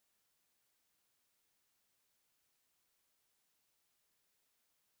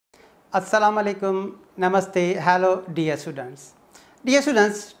Assalamu alaikum, namaste, hello dear students. Dear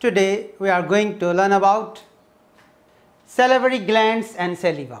students, today we are going to learn about salivary glands and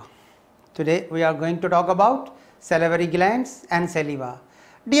saliva. Today we are going to talk about salivary glands and saliva.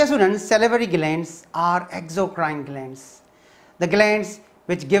 Dear students, salivary glands are exocrine glands. The glands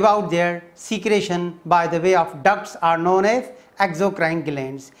which give out their secretion by the way of ducts are known as exocrine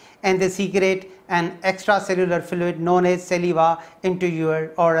glands, and they secrete an extracellular fluid known as saliva into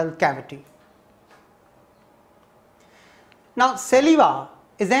your oral cavity. Now, saliva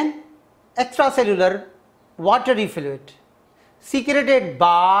is an extracellular watery fluid secreted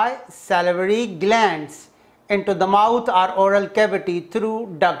by salivary glands into the mouth or oral cavity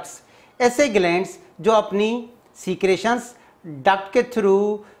through ducts. ऐसे glands जो अपनी secretions duct के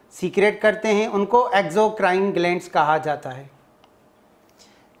through secrete करते हैं उनको exocrine glands कहा जाता है.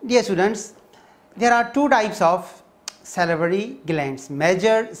 Dear students, there are two types of salivary glands,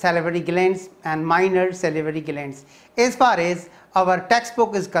 major salivary glands and minor salivary glands. As far as our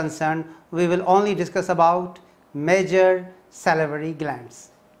textbook is concerned, we will only discuss about major salivary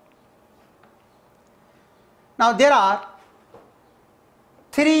glands. Now there are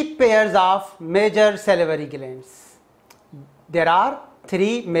three pairs of major salivary glands. There are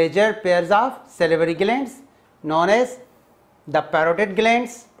three major pairs of salivary glands known as the parotid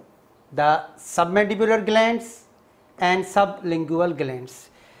glands, the submandibular glands and sublingual glands.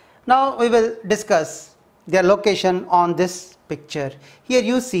 Now we will discuss their location on this picture. Here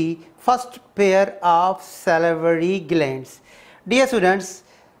you see first pair of salivary glands. Dear students,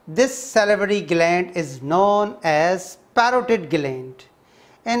 this salivary gland is known as parotid gland,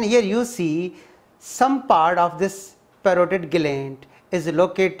 and here you see some part of this parotid gland is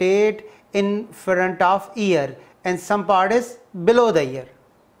located in front of ear and some part is below the ear.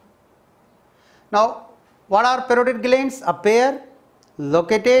 Now, what are parotid glands? A pair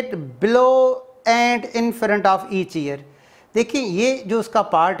located below and in front of each ear. देखिए ये जो उसका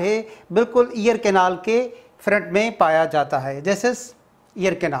part है बिल्कुल ear canal के front में पाया जाता है. दिस इज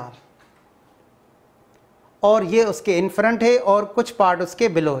ईयर कैनाल और ये उसके इन फ्रंट है और कुछ पार्ट उसके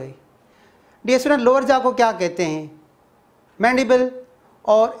बिलो है. डियर स्टूडेंट, लोअर जॉ को क्या कहते हैं? मैंडिबल.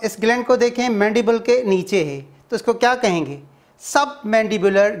 और इस ग्लैंड को देखें, मैंडिबल के नीचे है तो इसको क्या कहेंगे?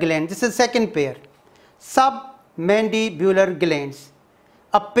 Submandibular gland. This is second pair. Submandibular glands.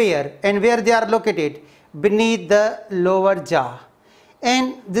 A pair, and where they are located? Beneath the lower jaw.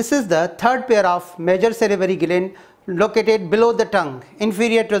 And this is the third pair of major salivary gland located below the tongue,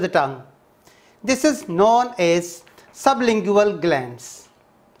 inferior to the tongue. This is known as sublingual glands.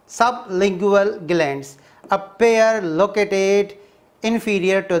 Sublingual glands. A pair located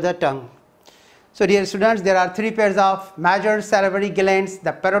inferior to the tongue. So dear students, there are three pairs of major salivary glands: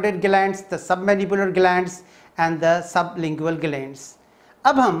 the parotid glands, the submandibular glands and the sublingual glands.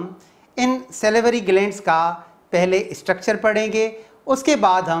 अब हम इन salivary glands का पहले structure पढ़ेंगे, उसके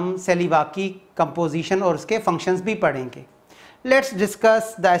बाद हम saliva की composition और उसके functions भी पढ़ेंगे. Let's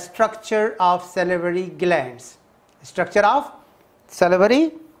discuss the structure of salivary glands. Structure of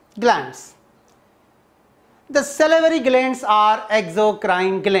salivary glands. The salivary glands are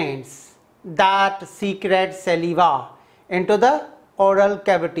exocrine glands that secrete saliva into the oral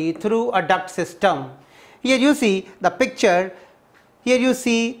cavity through a duct system. Here you see the picture. Here you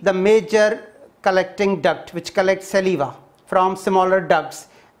see the major collecting duct which collects saliva from smaller ducts,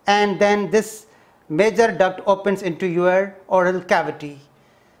 and then this major duct opens into your oral cavity.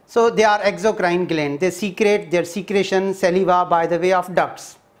 So they are exocrine glands. They secrete their secretion saliva by the way of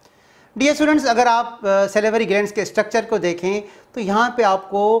ducts. Dear students, अगर आप salivary glands के structure को देखें तो यहाँ पे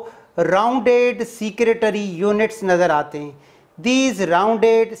आपको rounded secretory units नज़र आते हैं. These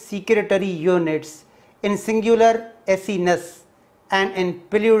rounded secretory units in singular acinus and in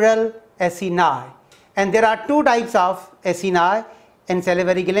plural acini, and there are two types of acini in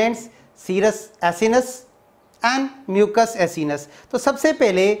salivary glands: serous acinus and mucus acinus. तो सबसे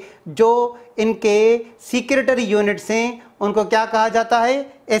पहले जो इनके secretory units हैं उनको क्या कहा जाता है?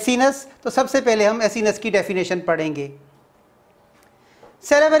 acinus. तो सबसे पहले हम acinus की definition पढ़ेंगे.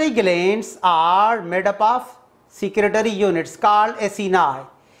 Salivary glands are made up of secretory units called acini.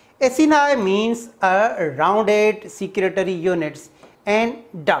 Acini means a rounded secretory units and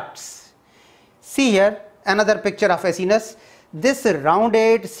ducts. See here another picture of acinus. This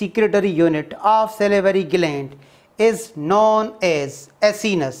rounded secretory unit of salivary gland is known as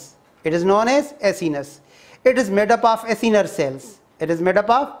acinus. It is known as acinus. It is made up of acinar cells. It is made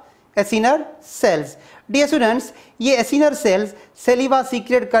up of acinar cells. Dear students, ये acinar cells saliva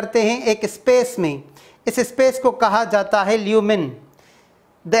secrete करते हैं एक space में. इस space को कहा जाता है lumen.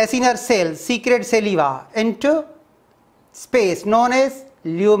 The acinar cells secrete saliva into space known as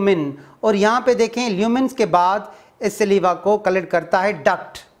lumen, और यहाँ पे देखें ल्यूमिन्स के बाद इस सलीवा को कलेक्ट करता है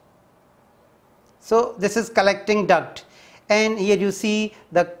duct. So this is collecting duct, and here you see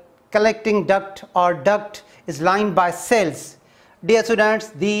the collecting duct or duct is lined by cells. Dear students,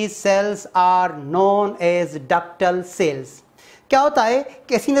 these cells are known as ductal cells. क्या होता है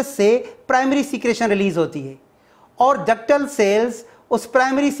कि एसिनस से प्राइमरी सीक्रेशन रिलीज होती है और ductal sales उस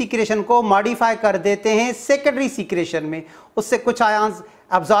primary secretion को मॉडिफाई कर देते हैं सेकेंडरी सीक्रेशन में, उससे कुछ आयंस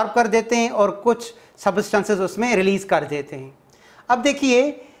अब्जॉर्ब कर देते हैं और कुछ सब्सटेंसेस उसमें रिलीज कर देते हैं. अब देखिए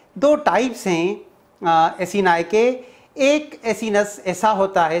दो टाइप्स हैं एसिनाई के. एक एसिनस ऐसा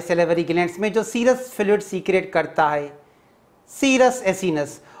होता है सेलेवरी ग्लैंड्स में जो सीरस फ्लूइड सीक्रेट करता है, सीरस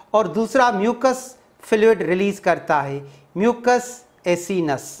एसिनस, और दूसरा म्यूकस फ्लूइड रिलीज करता है, mucus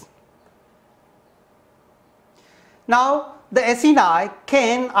acinus. Now the acini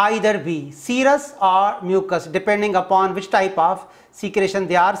can either B serous और mucus depending upon which type of secretion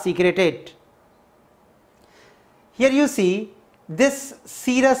they are secreted. Here you see this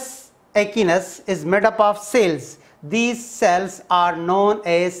serous echinus is made up of cells. These cells are known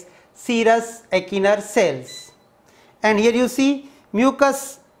as serous echinal cells. And here you see mucus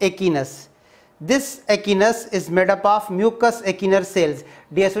echinus. This echinus is made up of mucus echinal cells.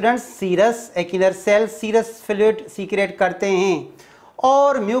 Dear students, serous echinal cells serous fluid secrete करते हैं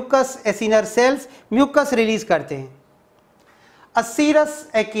और mucus echinal cells mucus release करते हैं. A serous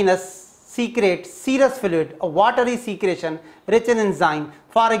echinus secrete serous fluid, a watery secretion rich in enzyme.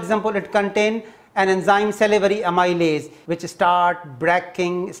 For example, it contains an enzyme salivary amylase which start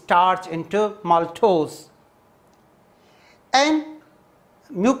breaking starch into maltose. And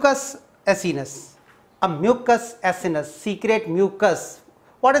mucus acinus, a mucus acinus secrete mucus.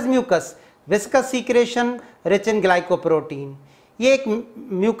 What is mucus? Viscous secretion rich in glycoprotein. ये एक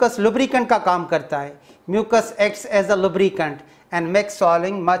mucus lubricant का काम करता है. Mucus acts as a lubricant and makes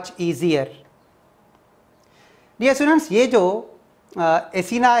swallowing much easier. Dear students, ये जो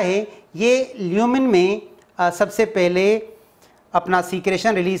एसिना है ये ल्यूमिन में सबसे पहले अपना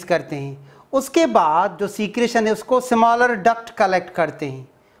सीक्रेशन रिलीज करते हैं, उसके बाद जो सीक्रेशन है उसको स्मॉलर डक्ट कलेक्ट करते हैं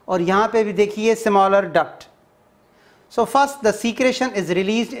और यहाँ पे भी देखिए smaller duct. So first the secretion is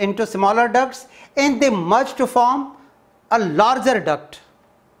released into smaller ducts and they merge to form a larger duct.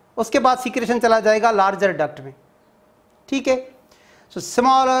 उसके बाद सीक्रेशन चला जाएगा लार्जर डक्ट में. ठीक है. सो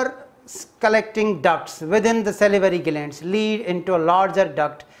smaller collecting ducts within the salivary glands lead into a larger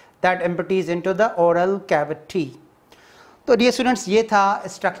duct that empties into the oral cavity. तो dear students ये था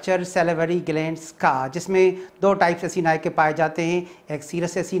स्ट्रक्चर सेलिवरी ग्लैंड्स का, जिसमें दो टाइप्स एसिनाई के पाए जाते हैं, एक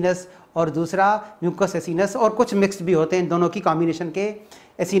सीरस एसिनस और दूसरा म्यूकस एसिनस, और कुछ मिक्स्ड भी होते हैं, दोनों की कॉम्बिनेशन के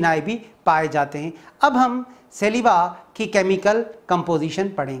एसिनाई भी पाए जाते हैं. अब हम सेलिवा की केमिकल कंपोजिशन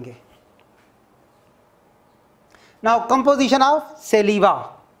पढ़ेंगे. Now composition of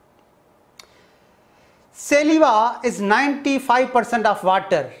saliva. Saliva is 95% of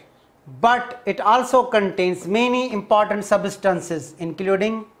water, but it also contains many important substances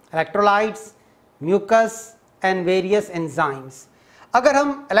including electrolytes, mucus and various enzymes. अगर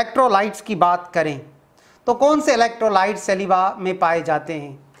हम electrolytes की बात करें तो कौन से electrolytes saliva में पाए जाते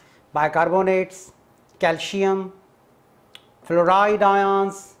हैं? Bicarbonates, calcium, fluoride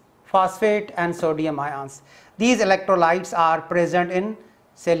ions, phosphate and sodium ions. These electrolytes are present in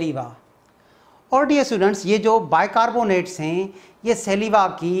saliva. और डियर स्टूडेंट्स ये जो बाइकार्बोनेट्स हैं ये सेलिवा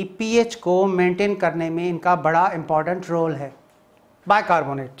की पीएच को मेंटेन करने में इनका बड़ा इंपॉर्टेंट रोल है.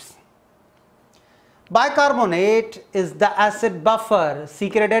 Bicarbonate is the acid buffer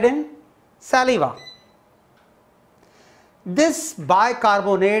secreted in सैलिवा. This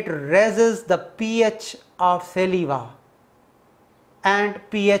bicarbonate raises the pH of saliva and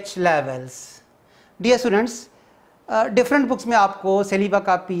pH levels. Dear students different books में आपको सेलिवा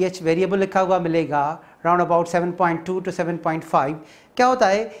का पीएच वेरिएबल लिखा हुआ मिलेगा राउंड अबाउट 7.2 टू 7.5. क्या होता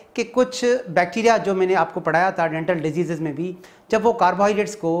है कि कुछ बैक्टीरिया जो मैंने आपको पढ़ाया था डेंटल डिजीज़ में भी, जब वो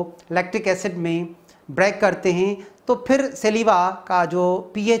कार्बोहाइड्रेट्स को लैक्टिक एसिड में ब्रेक करते हैं तो फिर सेलिवा का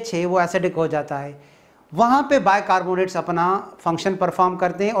जो पीएच है वो एसिडिक हो जाता है. वहाँ पे बाइकार्बोनेट्स अपना फंक्शन परफॉर्म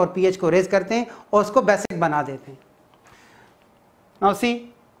करते हैं और पीएच को रेज करते हैं और उसको बेसिक बना देते हैं. Now see,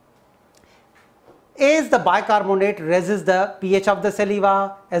 as the bicarbonate raises the pH of the saliva,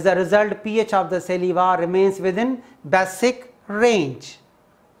 as a result pH of the saliva remains within basic range.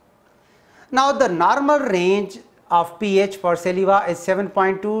 Now the normal range of pH for saliva is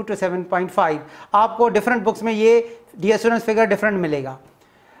 7.2 to 7.5. आपको different books में ये dear students figure different मिलेगा.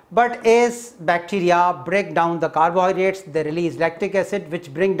 But as bacteria break down the carbohydrates, they release lactic acid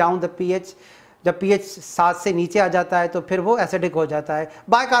which bring down the pH. जब pH 7 से नीचे आ जाता है तो फिर वो एसिडिक हो जाता है.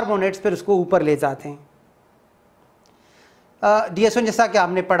 बाइकार्बोनेट्स फिर उसको ऊपर ले जाते हैं. डिएसओन जैसा कि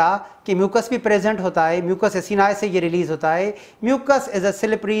आपने पढ़ा कि म्यूकस भी प्रेजेंट होता है, म्यूकस एसिनाई से ये रिलीज होता है. Mucus is a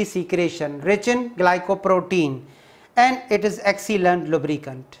सिलिपरी secretion rich in glycoprotein and it is excellent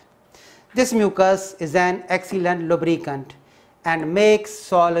lubricant. This mucus is an excellent lubricant and makes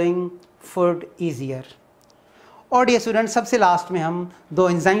swallowing food easier. और ये स्टूडेंट सबसे लास्ट में हम दो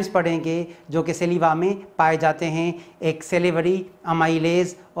एंजाइम्स पढ़ेंगे जो कि सेलिवा में पाए जाते हैं, एक सेलिवरी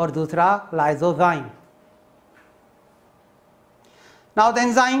अमाइलेज और दूसरा lysozyme. Now the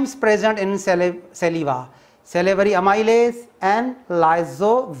enzymes present in saliva, salivary amylase and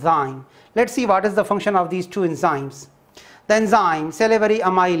lysozyme. Let's see what is the function of these two enzymes. The enzyme salivary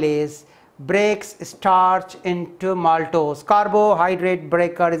amylase breaks starch into maltose, carbohydrate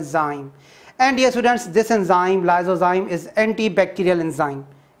breaker enzyme. And dear students, this enzyme lysozyme is antibacterial enzyme.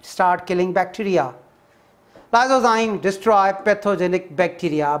 Start killing bacteria. Lysozyme destroy pathogenic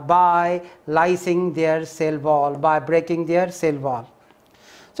bacteria by lysing their cell wall, by breaking their cell wall.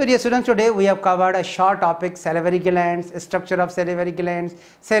 So dear students, today we have covered a short topic: salivary glands, structure of salivary glands,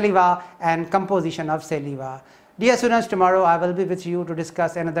 saliva and composition of saliva. Dear students, tomorrow I will be with you to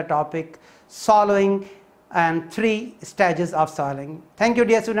discuss another topic: swallowing and 3 stages of swallowing. Thank you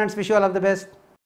dear students, wish you all of the best.